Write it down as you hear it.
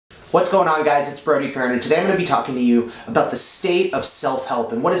What's going on, guys? It's Brodie Kern, and today I'm going to be talking to you about the state of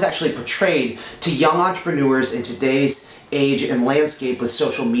self-help and what is actually portrayed to young entrepreneurs in today's age and landscape with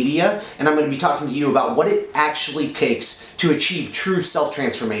social media. And I'm going to be talking to you about what it actually takes to achieve true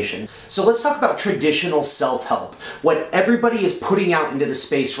self-transformation. So let's talk about traditional self-help. What everybody is putting out into the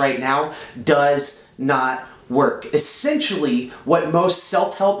space right now does not work. Essentially, what most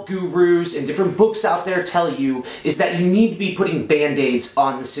self-help gurus and different books out there tell you is that you need to be putting band-aids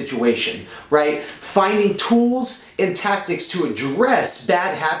on the situation, right? Finding tools and tactics to address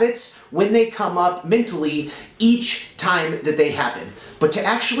bad habits when they come up mentally each time that they happen. But to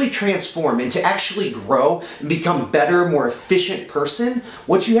actually transform and to actually grow and become a better, more efficient person,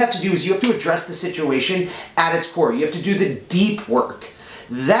 what you have to do is you have to address the situation at its core. You have to do the deep work.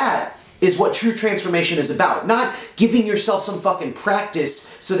 That is what true transformation is about. Not giving yourself some fucking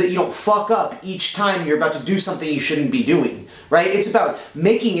practice so that you don't fuck up each time you're about to do something you shouldn't be doing, right? It's about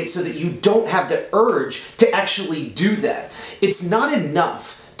making it so that you don't have the urge to actually do that. It's not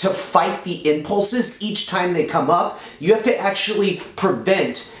enough to fight the impulses each time they come up. You have to actually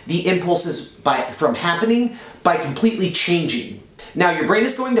prevent the impulses from happening by completely changing. Now, your brain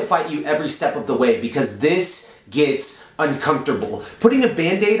is going to fight you every step of the way because this gets uncomfortable. Putting a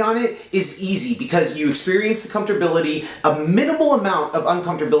band-aid on it is easy because you experience the comfortability, a minimal amount of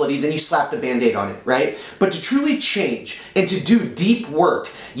uncomfortability, then you slap the band-aid on it, right? But to truly change and to do deep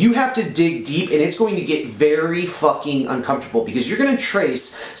work, you have to dig deep, and it's going to get very fucking uncomfortable because you're going to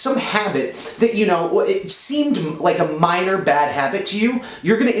trace some habit that, you know, it seemed like a minor bad habit to you.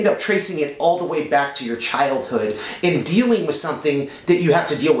 You're going to end up tracing it all the way back to your childhood and dealing with something that you have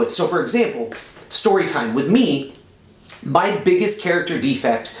to deal with. So for example, story time with me, my biggest character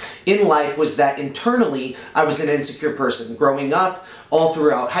defect in life was that internally I was an insecure person growing up, all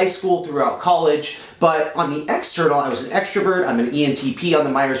throughout high school, throughout college, but on the external I was an extrovert. I'm an ENTP on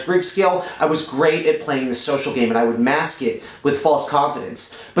the Myers-Briggs scale. I was great at playing the social game and I would mask it with false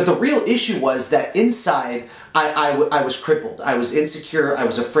confidence. But the real issue was that inside I was crippled. I was insecure. I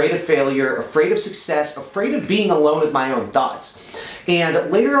was afraid of failure, afraid of success, afraid of being alone with my own thoughts. And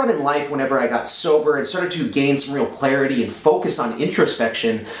later on in life, whenever I got sober and started to gain some real clarity and focus on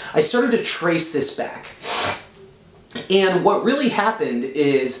introspection, I started to trace this back. And what really happened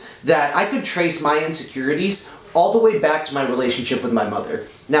is that I could trace my insecurities all the way back to my relationship with my mother.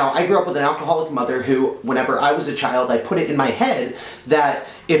 Now, I grew up with an alcoholic mother who, whenever I was a child, I put it in my head that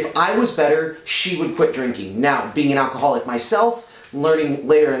if I was better, she would quit drinking. Now, being an alcoholic myself, learning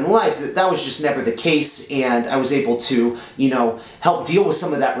later in life that that was just never the case, and I was able to, you know, help deal with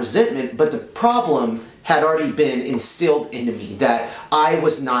some of that resentment, but the problem had already been instilled into me that I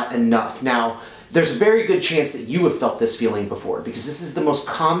was not enough. Now, there's a very good chance that you have felt this feeling before because this is the most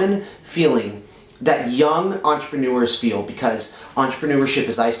common feeling that young entrepreneurs feel because entrepreneurship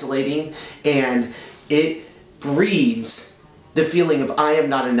is isolating and it breeds the feeling of I am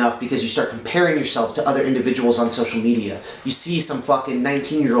not enough because you start comparing yourself to other individuals on social media. You see some fucking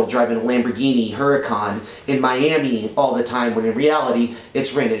 19-year-old driving a Lamborghini Huracan in Miami all the time when in reality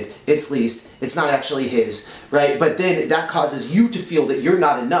it's rented, it's leased, it's not actually his, right? But then that causes you to feel that you're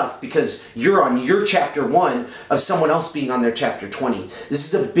not enough because you're on your chapter 1 of someone else being on their chapter 20.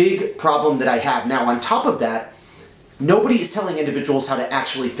 This is a big problem that I have. Now, on top of that, nobody is telling individuals how to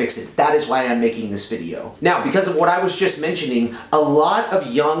actually fix it. That is why I'm making this video. Now, because of what I was just mentioning, a lot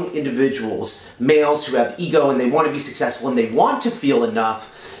of young individuals, males who have ego and they want to be successful and they want to feel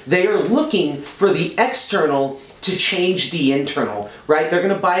enough, they are looking for the external to change the internal, right? They're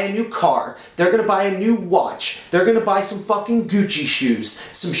gonna buy a new car, they're gonna buy a new watch, they're gonna buy some fucking Gucci shoes,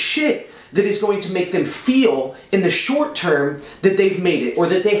 some shit that is going to make them feel in the short term that they've made it or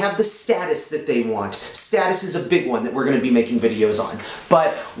that they have the status that they want. Status is a big one that we're going to be making videos on.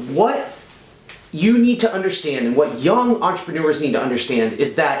 But what you need to understand and what young entrepreneurs need to understand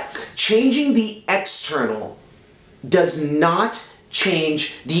is that changing the external does not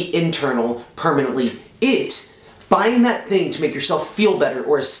change the internal permanently. Buying that thing to make yourself feel better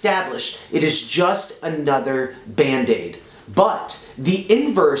or established, it is just another band-aid. But the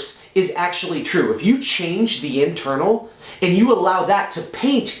inverse is actually true. If you change the internal and you allow that to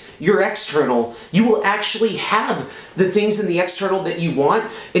paint your external, you will actually have the things in the external that you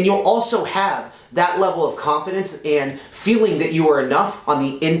want, and you'll also have that level of confidence and feeling that you are enough on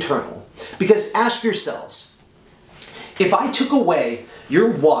the internal. Because ask yourselves, if I took away your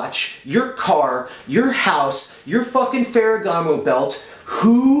watch, your car, your house, your fucking Ferragamo belt,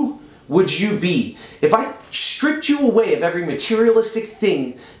 who would you be? If I stripped you away of every materialistic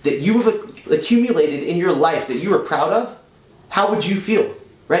thing that you have accumulated in your life that you are proud of, how would you feel?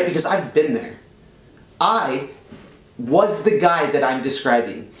 Right? Because I've been there. I was the guy that I'm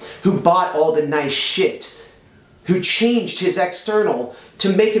describing, who bought all the nice shit, who changed his external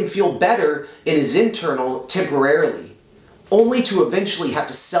to make him feel better in his internal temporarily, only to eventually have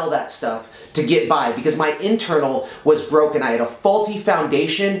to sell that stuff to get by because my internal was broken. I had a faulty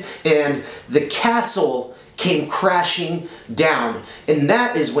foundation and the castle came crashing down. And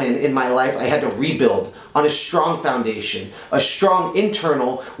that is when, in my life, I had to rebuild on a strong foundation, a strong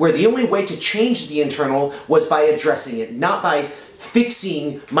internal, where the only way to change the internal was by addressing it, not by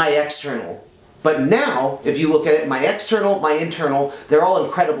fixing my external. But now, if you look at it, my external, my internal, they're all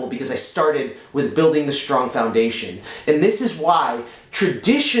incredible because I started with building the strong foundation. And this is why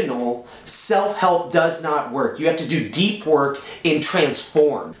traditional self-help does not work. You have to do deep work and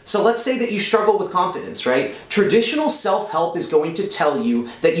transform. So let's say that you struggle with confidence, right? Traditional self-help is going to tell you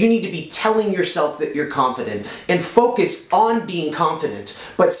that you need to be telling yourself that you're confident and focus on being confident.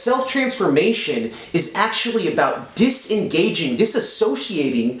 But self-transformation is actually about disengaging,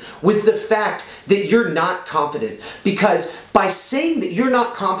 disassociating with the fact that you're not confident. Because by saying that you're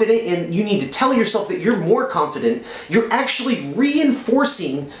not confident and you need to tell yourself that you're more confident, you're actually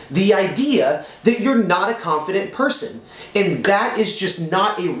reinforcing the idea that you're not a confident person. And that is just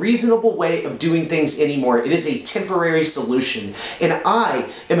not a reasonable way of doing things anymore. It is a temporary solution. And I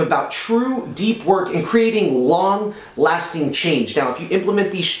am about true deep work and creating long-lasting change. Now, if you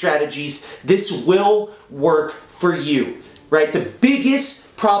implement these strategies, this will work for you, right? The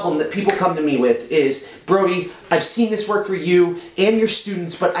biggest problem that people come to me with is, Brodie, I've seen this work for you and your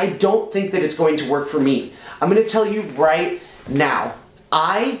students, but I don't think that it's going to work for me. I'm going to tell you right now,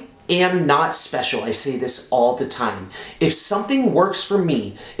 I am not special. I say this all the time. If something works for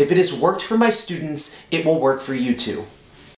me, if it has worked for my students, it will work for you too.